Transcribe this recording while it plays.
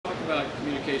about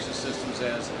communication systems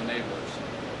as enablers?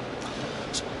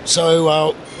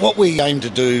 So what we aim to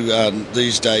do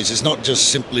these days is not just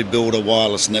simply build a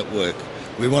wireless network.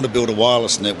 We want to build a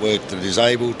wireless network that is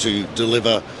able to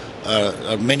deliver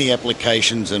many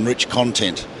applications and rich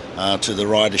content to the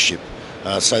ridership.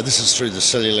 So this is through the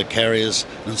cellular carriers,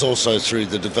 and it's also through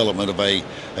the development of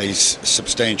a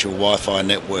substantial Wi-Fi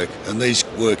network, and these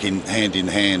work in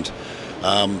hand.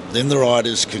 Then the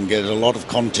riders can get a lot of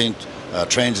content,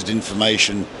 transit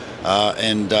information,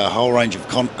 and a whole range of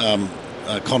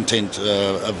content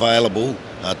available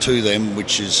to them,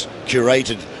 which is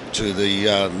curated to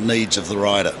the needs of the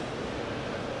rider.